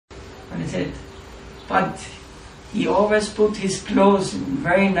what is it? But he always put his clothes in a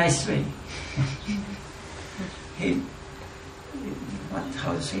very nice way.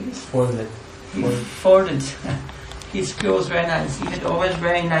 How to say this? Folded. He folded his clothes very nice. He had always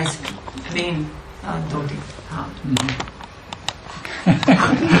very nice, clean dhoti.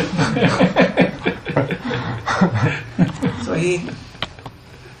 So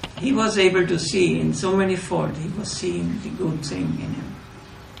he was able to see in so many folds. He was seeing the good thing in him.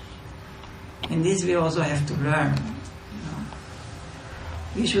 And this we also have to learn.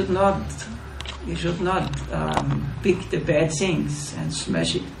 We should not pick the bad things and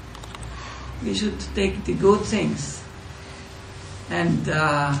smash it. We should take the good things and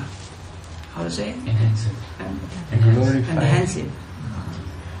how to say? Enhance it. Enhance it.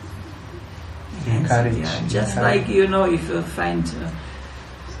 Yeah. Just like if you find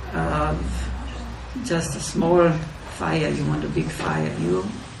just a small fire, you want a big fire, you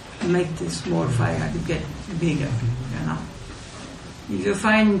make the small fire to get bigger. If you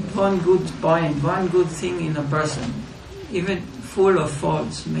find one good point, one good thing in a person, even full of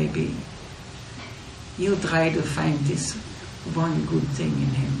faults maybe, you try to find this one good thing in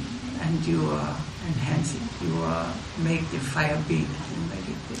him, and you enhance it. You make the fire big. You make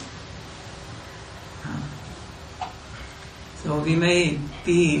it big. So we may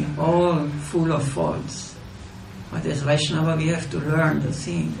be all full of faults, but as Vaishnava we have to learn to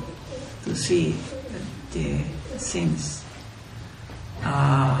see the things,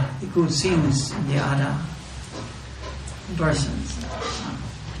 the good things in the other persons.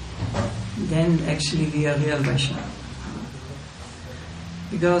 Then actually we are real Vaishnava.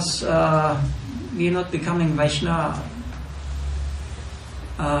 Because we are not becoming Vaishnava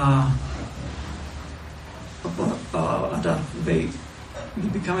other way. We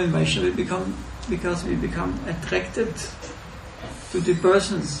become Vaishnava because we become attracted to the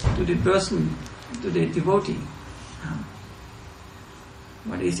persons, to the devotee.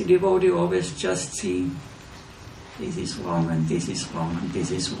 What is the devotee always just see this is wrong and this is wrong and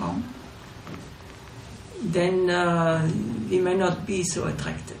this is wrong? Then we may not be so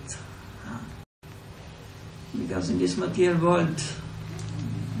attracted. Because in this material world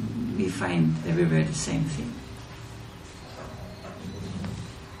we find everywhere the same thing.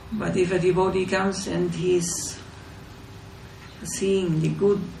 But if a devotee comes and he's seeing the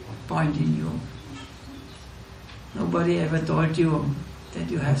good point in you, nobody ever told you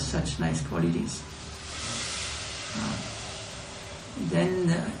that you have such nice qualities, then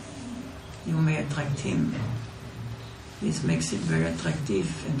you may attract him. This makes it very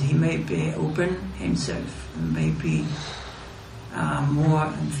attractive, and he may be open himself and may be more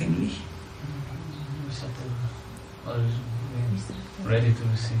empfänglich. Ready to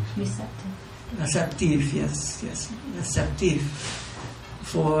receive. Receptive, yes. Receptive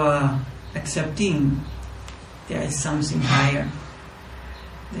for accepting there is something higher.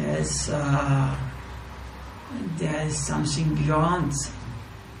 There is something beyond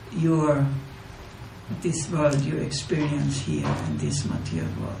this world you experience here in this material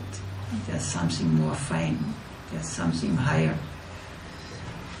world. There's something more fine. There's something higher.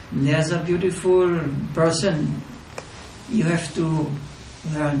 And there's a beautiful person. You have to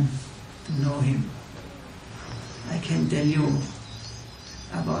learn to know him. I can tell you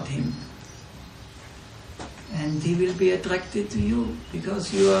about him. And he will be attracted to you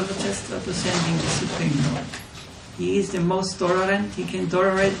because you are just representing the Supreme Lord. He is the most tolerant. He can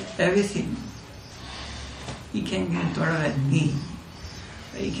tolerate everything. He can even tolerate me.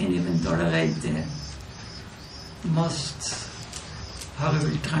 He can even tolerate the most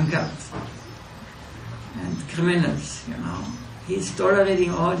horrible drunkard and criminals, He's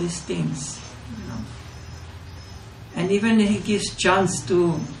tolerating all these things, And even he gives chance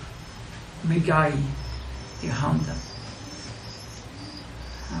to Megari, the hunter.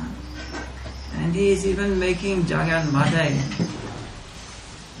 And he is even making Jagan Madai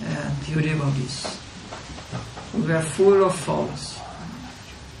pure devotees who were full of faults.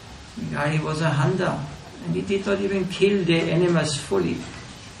 Megari was a hunter, and he did not even kill the animals fully.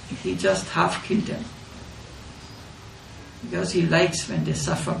 He just half killed them. Because he likes when they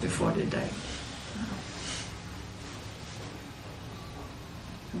suffer before they die.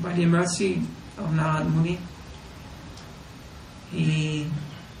 By the mercy of Narad Muni, he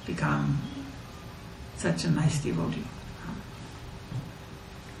became such a nice devotee.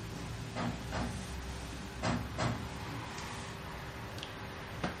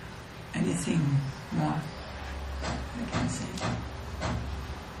 Anything more I can say?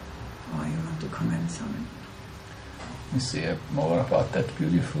 Or you want to comment something? You see more about that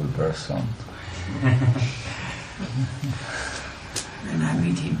beautiful person. When I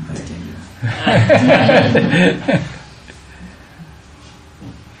meet him, I tell you.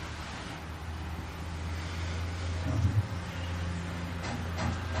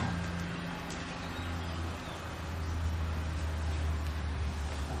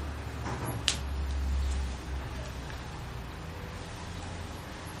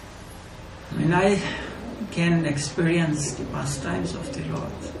 When I can experience the pastimes of the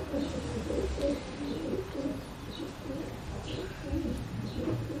Lord,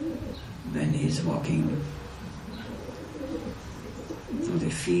 when he is walking through the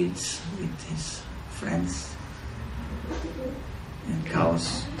fields with his friends and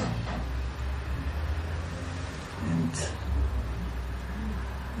cows, and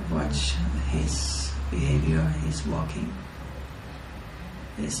watch his behavior, his walking,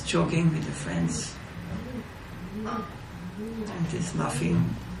 his joking with the friends, and his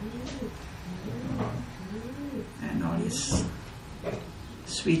laughing, and all his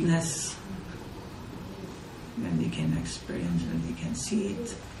sweetness. When we can experience, when we can see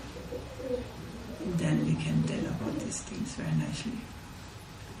it, then we can tell about these things very nicely.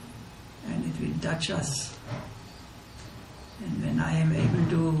 And it will touch us. And when I am able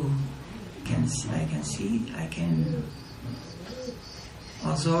to, I can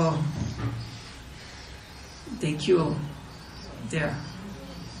also take you there.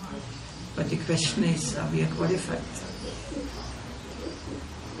 But the question is, are we qualified?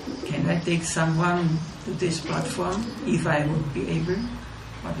 Can I take someone to this platform if I would be able,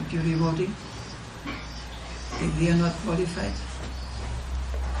 or the pure devotee? If we are not qualified,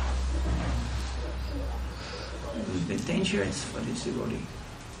 it will be dangerous for this devotee.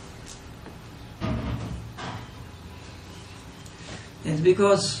 It's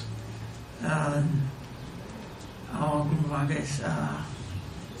because our Guru Varga is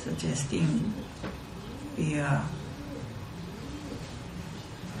suggesting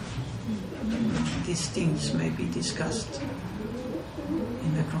these things may be discussed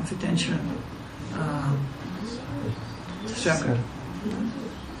in the confidential circle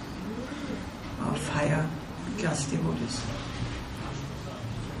of higher class devotees.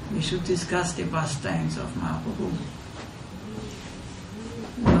 We should discuss the pastimes of Mahaprabhu.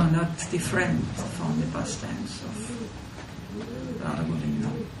 No, not different from the pastimes of Radha Govinda.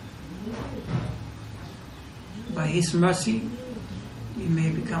 By his mercy, we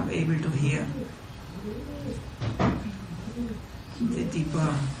may become able to hear the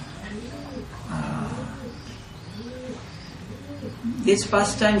deeper. This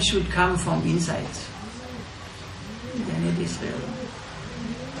pastime should come from inside. Then it is real.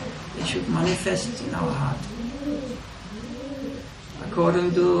 It should manifest in our heart.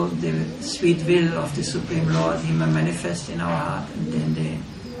 According to the sweet will of the Supreme Lord, He may manifest in our heart, and then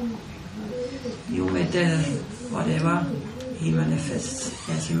you may tell whatever He manifests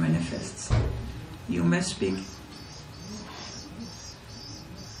as He manifests. You may speak.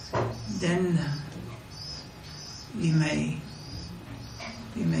 Then we may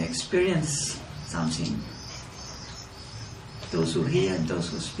experience something. Those who hear and those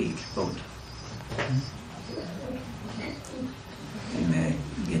who speak, both. We may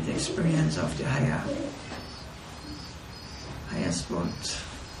get the experience of the highest world,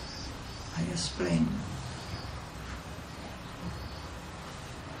 highest plane.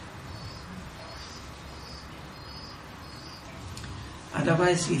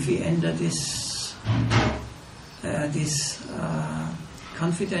 Otherwise, if we enter this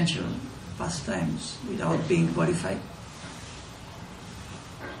confidential pastimes without being qualified,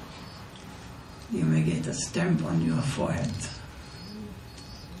 you may get a stamp on your forehead,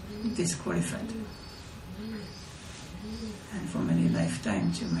 disqualified. And for many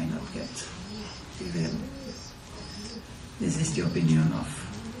lifetimes you may not get the real. This is the opinion of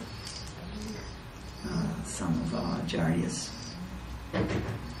some of our acharyas.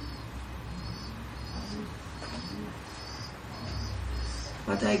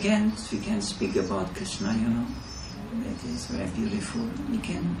 But again, we can speak about Krishna, you know. It is very beautiful. You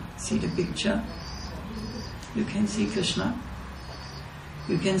can see the picture. You can see Krishna.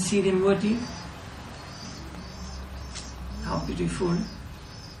 You can see the Murti. How beautiful.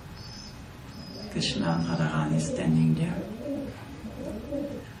 Krishna and Radharani standing there.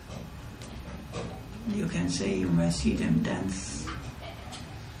 You can say, you may see them dance.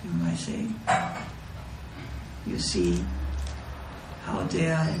 You might say, you see how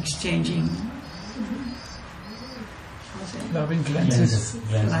they are exchanging loving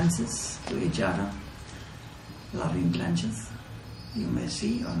glances to each other. Loving glances. You may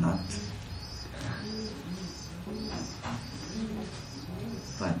see or not.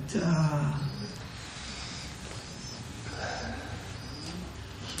 But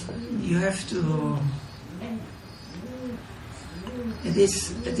you have to. It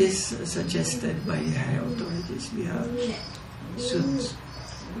is suggested by higher authorities. We should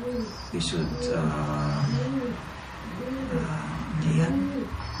we should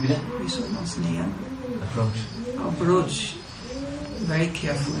not approach very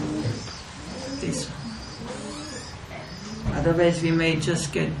carefully this. Otherwise, we may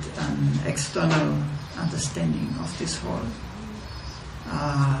just get an external understanding of this whole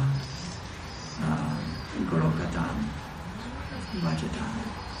Golokadhan, Vajadhan.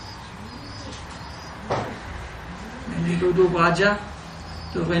 When we go to Vraja,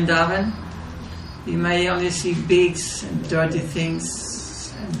 to Vrindavan, we may only see pigs and dirty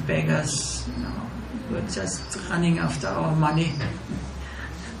things and beggars, who are just running after our money.